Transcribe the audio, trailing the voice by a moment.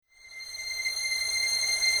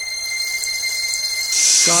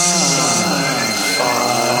Welcome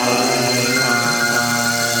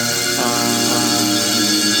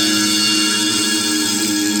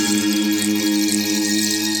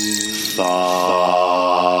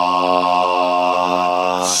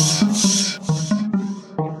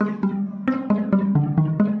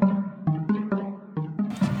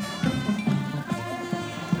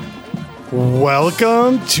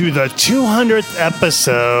to the 200th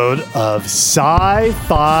episode of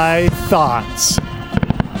Sci-Fi Thoughts.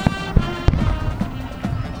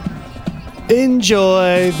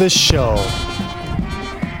 Enjoy the show.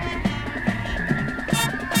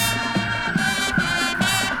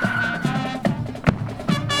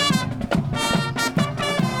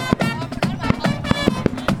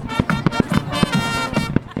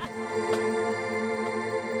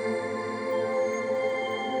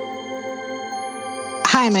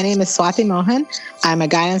 Hi, my name is Swati Mohan. I'm a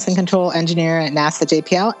guidance and control engineer at NASA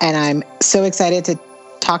JPL, and I'm so excited to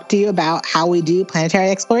talk to you about how we do planetary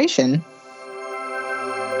exploration.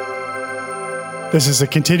 This is a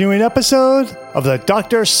continuing episode of the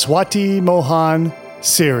Dr. Swati Mohan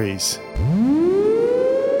series.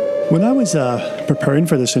 When I was preparing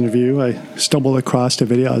for this interview, I stumbled across a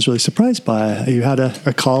video I was really surprised by. You had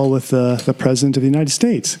a call with the President of the United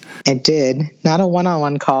States. I did. Not a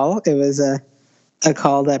one-on-one call. It was a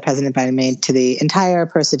call that President Biden made to the entire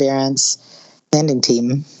Perseverance landing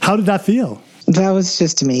team. How did that feel? That was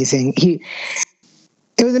just amazing.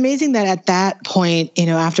 It was amazing that at that point,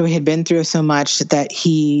 after we had been through so much, that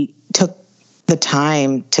he took the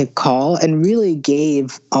time to call and really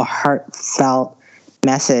gave a heartfelt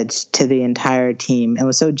message to the entire team and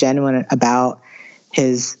was so genuine about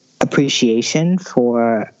his appreciation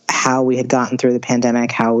for how we had gotten through the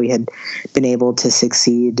pandemic, how we had been able to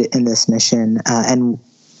succeed in this mission, and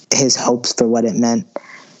his hopes for what it meant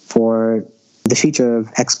for the future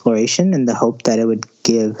of exploration and the hope that it would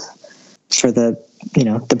give for the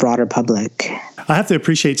broader public. I have to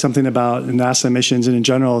appreciate something about NASA missions and in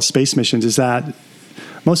general space missions is that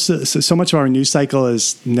so much of our news cycle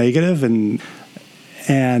is negative and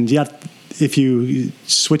yet if you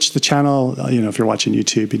switch the channel, if you're watching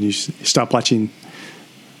YouTube and you stop watching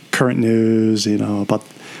current news, about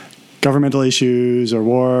governmental issues or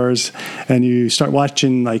wars, and you start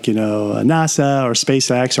watching NASA or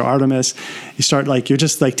SpaceX or Artemis, you start you're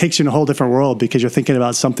just takes you in a whole different world because you're thinking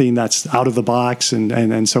about something that's out of the box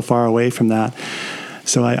and so far away from that.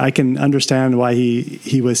 So I can understand why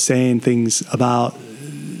he was saying things about,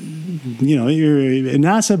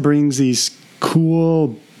 NASA brings these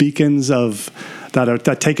cool beacons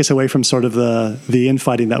that take us away from sort of the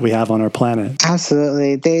infighting that we have on our planet.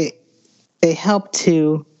 Absolutely. They help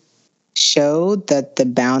to show that the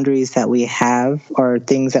boundaries that we have are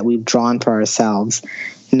things that we've drawn for ourselves,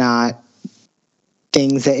 not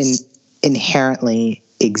things that inherently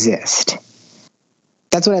exist.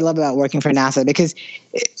 That's what I love about working for NASA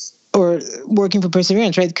or working for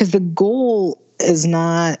Perseverance, right? Because the goal is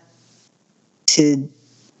not to,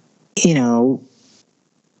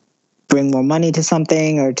 bring more money to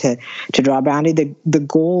something or to draw a boundary. The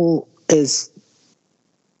goal is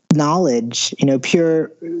knowledge,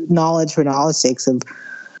 pure knowledge for knowledge's sake of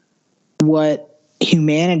what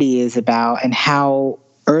humanity is about and how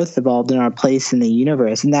Earth evolved in our place in the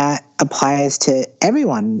universe. And that applies to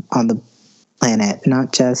everyone on the planet,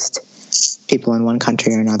 not just people in one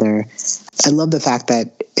country or another. I love the fact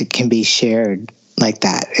that it can be shared like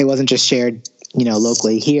that. It wasn't just shared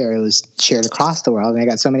locally here, it was shared across the world. And I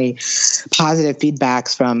got so many positive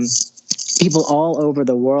feedbacks from people all over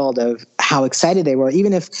the world of how excited they were,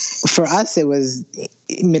 even if for us it was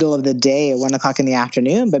middle of the day at 1:00 in the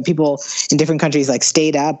afternoon, but people in different countries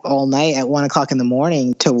stayed up all night at 1:00 in the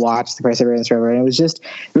morning to watch the Perseverance rover. And it was just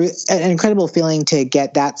an incredible feeling to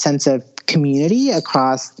get that sense of community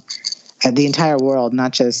across the entire world,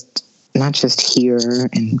 not just here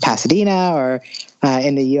in Pasadena or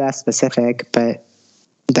in the U.S. Pacific, but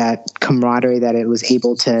that camaraderie that it was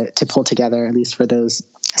able to pull together, at least for those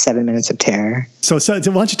 7 minutes of terror. So why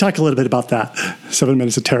don't you talk a little bit about that, 7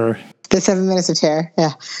 minutes of terror? The 7 minutes of terror,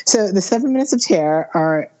 yeah. So the 7 minutes of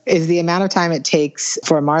terror is the amount of time it takes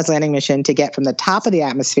for a Mars landing mission to get from the top of the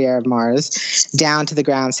atmosphere of Mars down to the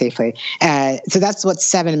ground safely. So that's what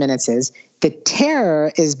 7 minutes is. The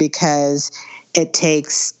terror is because it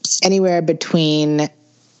takes anywhere between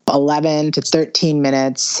 11 to 13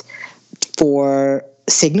 minutes for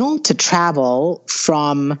signal to travel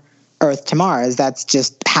from Earth to Mars. That's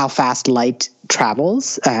just how fast light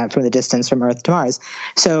travels from the distance from Earth to Mars.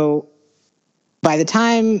 So by the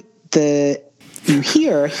time you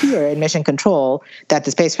hear here in Mission Control that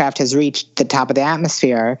the spacecraft has reached the top of the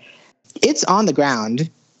atmosphere, it's on the ground,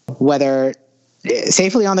 whether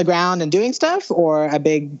safely on the ground and doing stuff, or a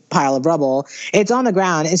big pile of rubble. It's on the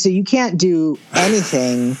ground, and so you can't do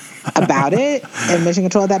anything about it in mission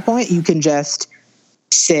control at that point. You can just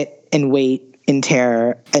sit and wait in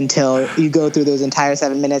terror until you go through those entire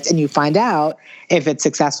 7 minutes and you find out if it's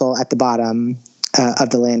successful at the bottom of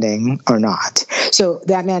the landing or not. So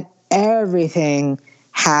that meant everything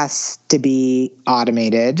has to be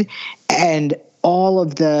automated, and all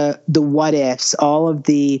of the what ifs, all of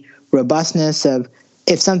the robustness of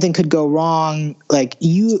if something could go wrong, like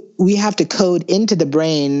we have to code into the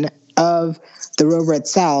brain of the rover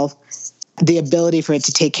itself the ability for it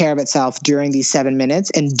to take care of itself during these 7 minutes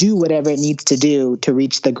and do whatever it needs to do to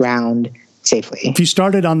reach the ground safely. If you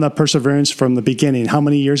started on the Perseverance from the beginning, how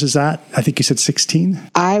many years is that? I think you said 16?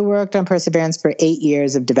 I worked on Perseverance for 8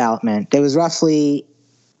 years of development. It was roughly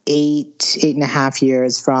 8.5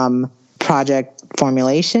 years from project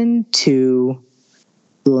formulation to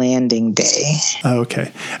landing day.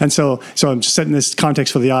 Okay. And so I'm just setting this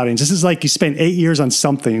context for the audience. This is like you spent 8 years on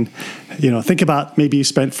something. Think about maybe you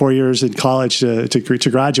spent 4 years in college to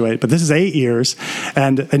graduate, but this is 8 years,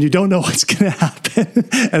 and you don't know what's going to happen.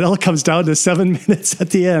 And it all comes down to 7 minutes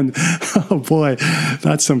at the end. Oh boy,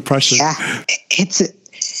 that's some pressure. Yeah,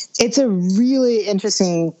 it's a really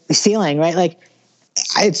interesting feeling, right? Like,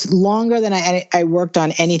 it's longer than I worked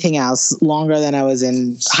on anything else, longer than I was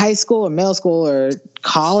in high school or middle school or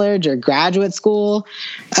college or graduate school.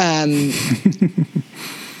 I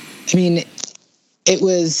mean, it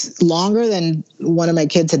was longer than one of my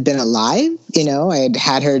kids had been alive. I had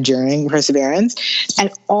had her during Perseverance, and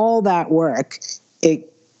all that work, it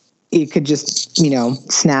could just,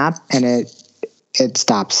 snap, and it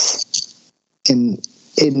stops in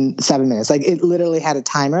 7 minutes. Like, it literally had a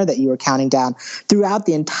timer that you were counting down throughout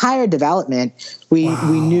the entire development. We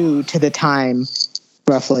knew to the time,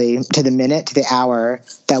 roughly to the minute, to the hour,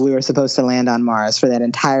 that we were supposed to land on Mars for that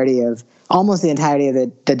almost the entirety of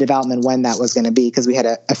the development, when that was going to be, because we had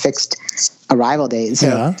a fixed arrival date.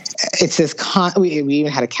 So it's this we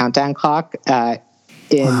even had a countdown clock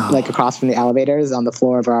like across from the elevators on the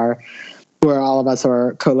floor of where all of us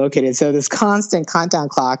were co-located. So this constant countdown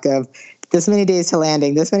clock of this many days to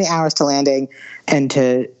landing, this many hours to landing, and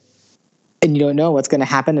you don't know what's going to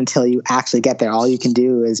happen until you actually get there. All you can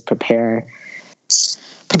do is prepare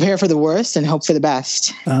for the worst and hope for the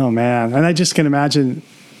best. Oh man. And I just can imagine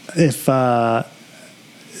if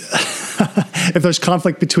there's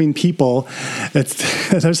conflict between people,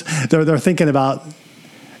 they're thinking about,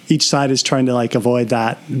 each side is trying to avoid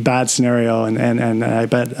that bad scenario, and I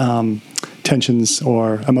bet tensions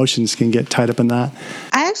or emotions can get tied up in that.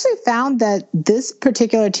 I actually found that this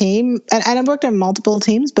particular team, and I've worked on multiple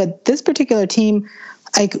teams, but this particular team,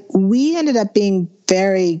 we ended up being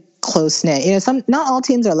very close knit. Not all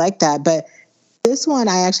teams are like that, but this one,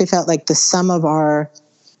 I actually felt like the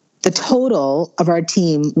total of our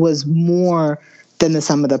team was more than the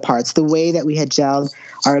sum of the parts. The way that we had gelled,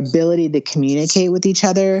 our ability to communicate with each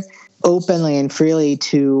other openly and freely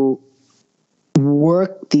to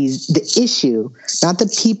work the issue, not the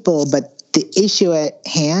people, but the issue at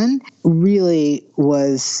hand, really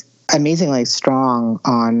was amazingly strong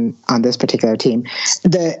on this particular team.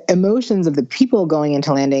 The emotions of the people going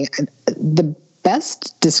into landing, the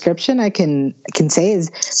best description I can say is,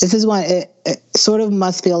 this is what it sort of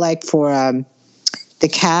must feel like for the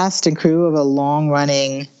cast and crew of a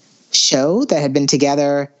long-running show that had been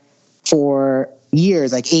together for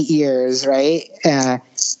years, like 8 years, right?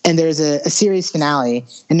 And there's a series finale,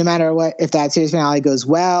 and no matter what, if that series finale goes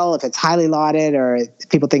well, if it's highly lauded, or if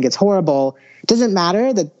people think it's horrible, it doesn't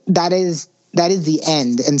matter. That is the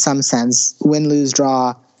end in some sense. Win, lose,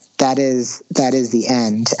 draw. That is the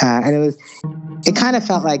end. And it kind of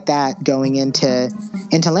felt like that going into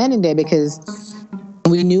landing day, because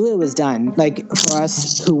we knew it was done. Like, for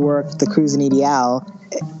us who worked the cruise and EDL,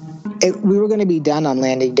 we were going to be done on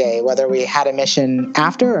landing day, whether we had a mission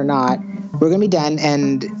after or not. We're going to be done,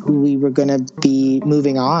 and we were going to be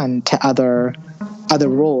moving on to other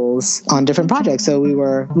roles on different projects. So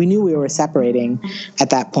we knew we were separating at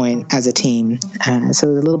that point as a team. So it was a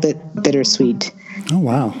little bit bittersweet. Oh,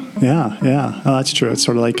 wow. Yeah. Oh, that's true. It's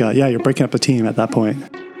sort of like, you're breaking up a team at that point.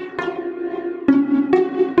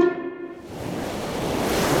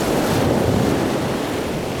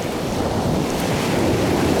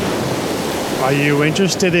 Are you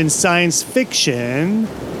interested in science fiction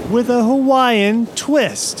with a Hawaiian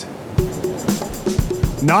twist?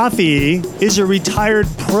 Nafi is a retired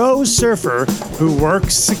pro surfer who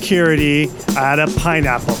works security at a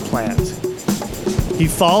pineapple plant. He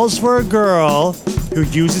falls for a girl who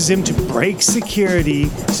uses him to break security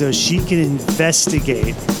so she can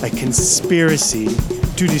investigate a conspiracy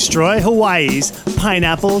to destroy Hawaii's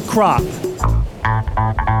pineapple crop.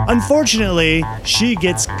 Unfortunately, she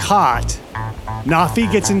gets caught.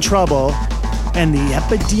 Nafi gets in trouble, and the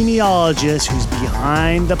epidemiologist who's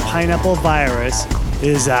behind the pineapple virus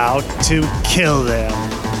is out to kill them.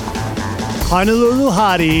 Honolulu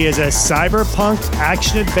Hottie is a cyberpunk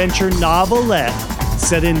action-adventure novelette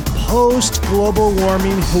set in post-global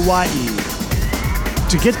warming Hawaii.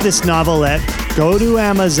 To get this novelette, go to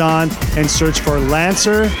Amazon and search for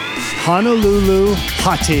Lancer Honolulu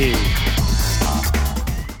Hottie.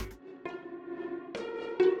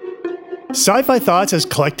 Sci-Fi Thoughts has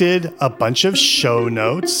collected a bunch of show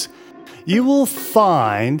notes. You will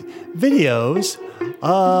find videos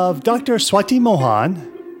of Dr. Swati Mohan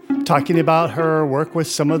talking about her work with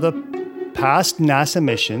some of the past NASA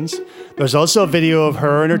missions. There's also a video of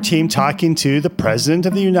her and her team talking to the President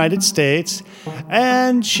of the United States,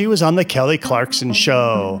 and she was on the Kelly Clarkson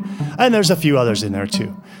show. And there's a few others in there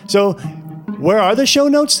too. So where are the show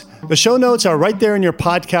notes? The show notes are right there in your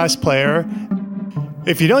podcast player.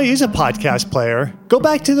 If you don't use a podcast player, go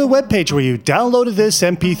back to the webpage where you downloaded this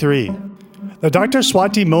MP3. The Dr.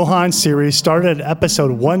 Swati Mohan series started at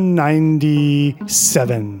episode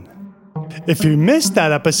 197. If you missed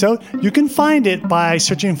that episode, you can find it by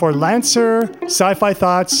searching for Lancer Sci-Fi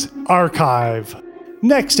Thoughts Archive.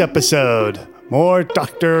 Next episode, more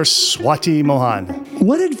Dr. Swati Mohan.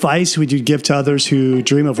 What advice would you give to others who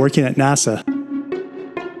dream of working at NASA?